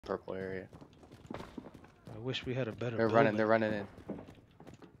purple area. I wish we had a better. They're running. They're running in.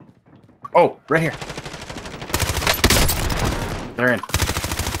 Oh, right here. They're in.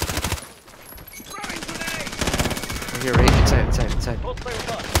 Right here, right inside.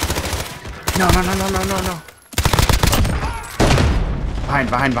 No. Behind.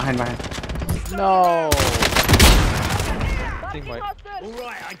 No. Thing might. All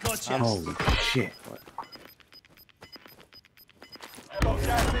right, I got you. Holy shit.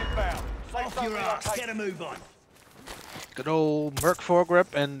 Off your ass. Get a move on. Good old Merc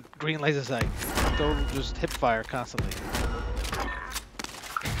foregrip and green laser sight. They'll just hip fire constantly.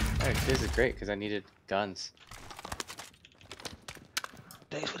 Hey, this is great because I needed guns.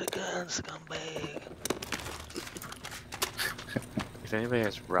 Thanks for the guns, scumbag. If anybody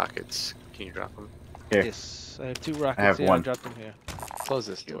has rockets, can you drop them? Here. Yes, I have 2 rockets I have here. one. I dropped them here. Close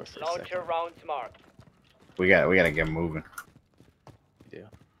this door for a Launch your second. rounds marked. We gotta get moving. Yeah.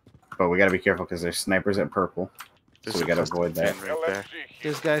 But we gotta be careful because there's snipers at purple. So we gotta avoid that. Right there.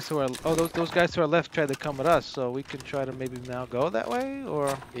 There's guys who are those guys to our left tried to come at us, so we can try to maybe now go that way,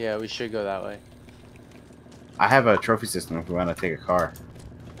 or Yeah, we should go that way. I have a trophy system if we want to take a car.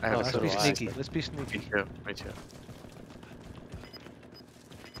 I have a let's so be do I. sneaky. Let's be Me sneaky. too. Me too.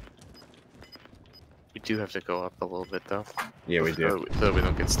 We do have to go up a little bit though. Yeah, we do. So we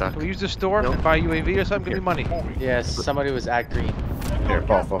don't get stuck. Can we use the store Nope. and buy UAV or something? Give me money. Yes, somebody was at green. Here,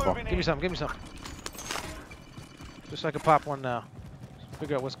 fall. Give me some. Give me some. Just so I can pop one now.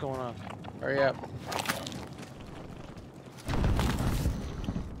 Figure out what's going on. Hurry up.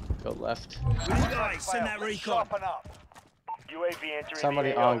 Go left. Guys, send that recon.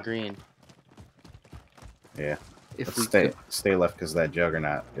 Somebody on green. Yeah. If Let's we stay left because that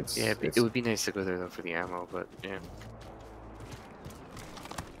juggernaut. It's yeah, it would be nice to go there though for the ammo, but yeah.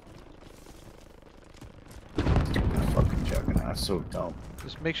 fucking juggernaut. That's so dumb.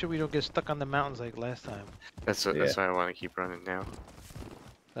 Just make sure we don't get stuck on the mountains like last time. That's why I want to keep running now.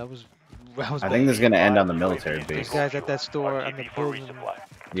 That was I think this is gonna end on the military These base. guys at that store on the building to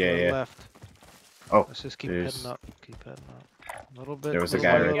Yeah, the yeah. left. Oh, Let's just keep there's- heading up. Keep heading up. A little bit. There was a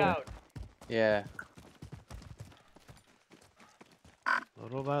little guy by right little, there. Yeah.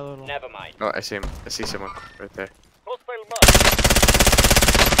 Little by little. Never mind. Oh, I see him. I see someone right there. Hostile mark.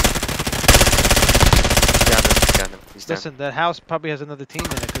 Down him. He's down. Listen, that house probably has another team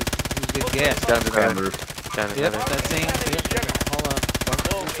in it because he was getting gas. Down to Bad the roof. down Yep, another. that same. Yep. Hold on.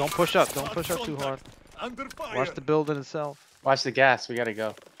 Don't push up. Don't push up too hard. Under fire. Watch the building itself. Watch the gas. We gotta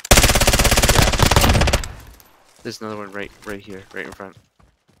go. There's another one right here, right in front.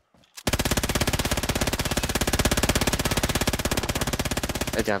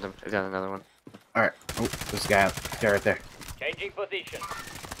 I downed him. I downed another one. Alright. Oh, this guy right there. Changing position.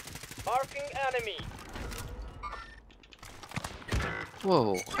 Marking enemy.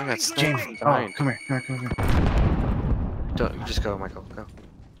 Whoa! I got James. sniped Oh, behind. come here. Don't you just go, Michael. Go.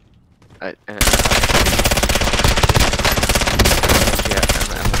 Yeah,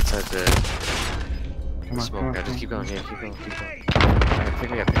 I'm inside the Come on, smoke. come on. Yeah, just keep going. Yeah, keep going. Alright, pick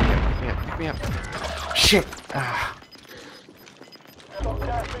me up. Shit! Ah.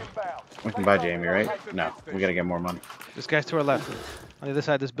 We can buy Jamie, right? No, we gotta get more money. This guy's to our left, on the other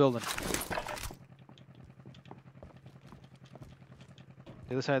side of this building.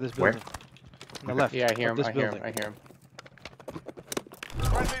 The other side of this Where? building. On the left. Yeah, I hear of him. this I hear him. building. I hear him.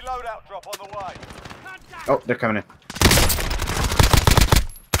 Friendly loadout drop on the way. Oh, they're coming in.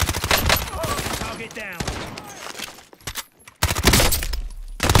 Target down.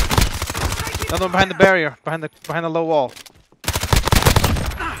 Another one behind the barrier, behind the low wall.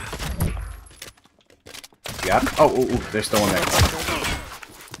 You got him? Oh, there's still one there.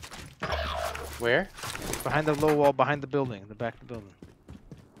 Where? Behind the low wall, behind the building, the back of the building.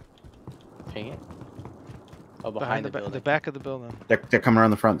 Ping it. Oh, behind the building. The back of the building. They're coming around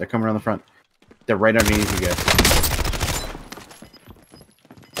the front. They're right underneath you guys.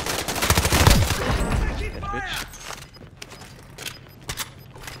 That bitch.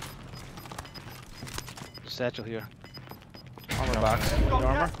 Satchel here. Armor box. Need Got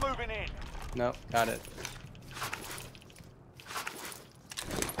armor? gas moving in. No, got it.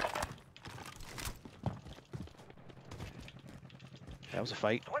 That was a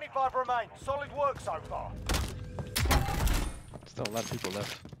fight. 25 remain. Solid work so far. Still a lot of people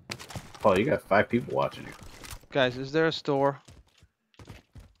left. Paul, you got 5 people watching you. Guys, is there a store?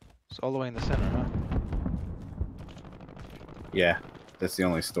 It's all the way in the center, huh? Yeah, that's the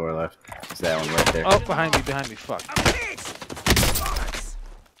only store left. It's that one right there. Oh, behind me, fuck.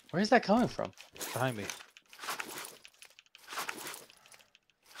 Where's that coming from? Behind me.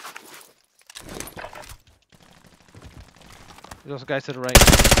 Those guys to the right.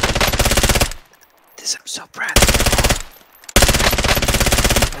 This I'm so proud. I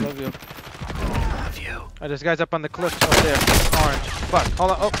love you. I love you. Oh, there's guys up on the cliff up there. Orange. Fuck.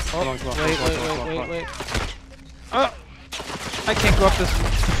 Hold on. Oh, Come on, come on, wait, come on, wait, come on, wait, come on, wait, wait. Oh! I can't go up this.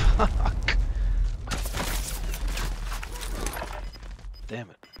 Fuck. Damn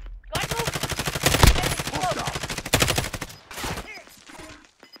it.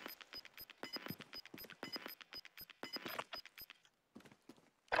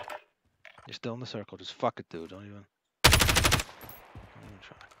 You're still in the circle. Just fuck it, dude. Don't even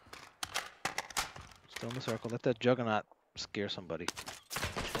try. Still in the circle. Let that juggernaut scare somebody.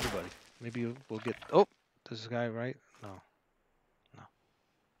 Anybody. Maybe we'll get. Oh, this guy right? No.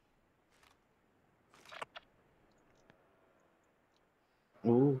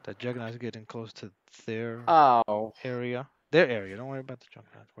 Ooh. That juggernaut's getting close to their Oh. area. Their area. Don't worry about the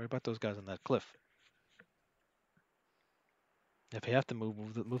juggernaut. Worry about those guys on that cliff. If you have to move,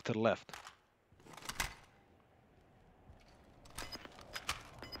 move to the left.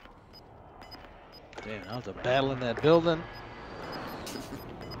 Damn, that was a battle in that building.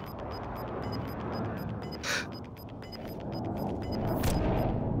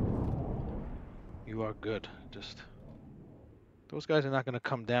 You are good. Just those guys are not going to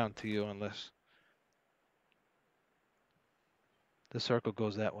come down to you unless the circle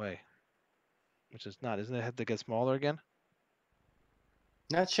goes that way, which is not. Isn't it have to get smaller again?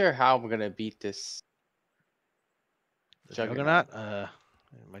 Not sure how I'm gonna beat this. The Juggernaut. juggernaut?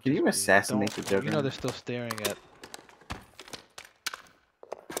 It might Can you just be- assassinate the don't- You know juggernaut? they're still staring at.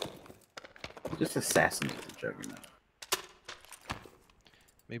 Just assassinate the juggernaut.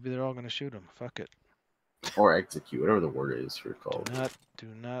 Maybe they're all going to shoot him. Fuck it. Or execute, whatever the word is for called. Do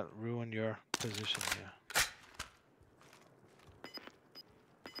not ruin your position here.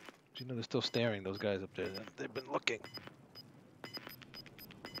 You know they're still staring, those guys up there. They've been looking.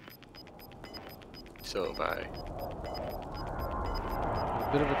 So have I. A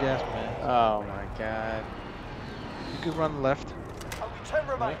bit of a gas, man. Oh my god. You could run left. Only 10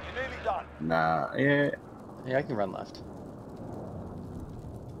 remain. You're nearly done. Nah, yeah. Yeah, I can run left.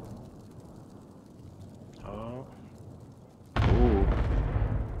 Oh. Ooh.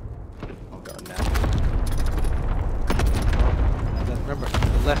 I'm going now. And then remember,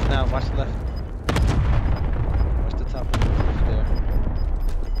 the left now. Watch the left. Watch the top of the roof there.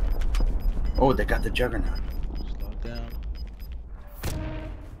 Oh, they got the juggernaut. Slow it down. Slow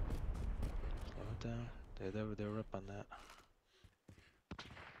it down. They were up on that.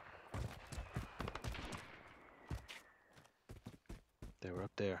 They were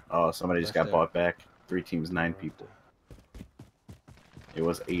up there. Oh, somebody just got Left there. bought back. 3 teams, 9 They were up people. there. It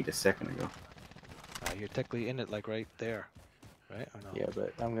was 8 a second ago. You're technically in it, like right there, right? Or no? Yeah,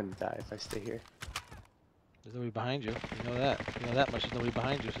 but I'm gonna die if I stay here. There's nobody behind you. You know that. You know that much. There's nobody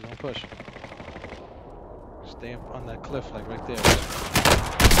behind you, so don't push. Stay up on that cliff, like right there.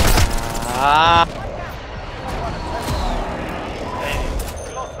 Ah!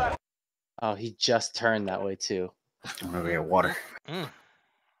 You lost that. Oh, he just turned that way too. I'm gonna get water.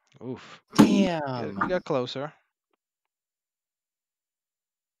 Oof. Damn. You got closer.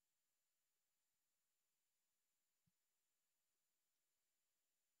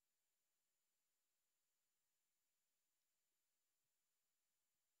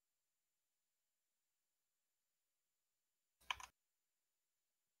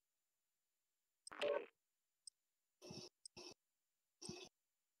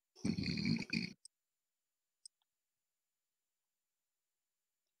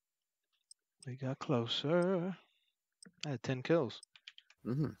 We got closer. I had 10 kills.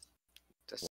 Mm-hmm.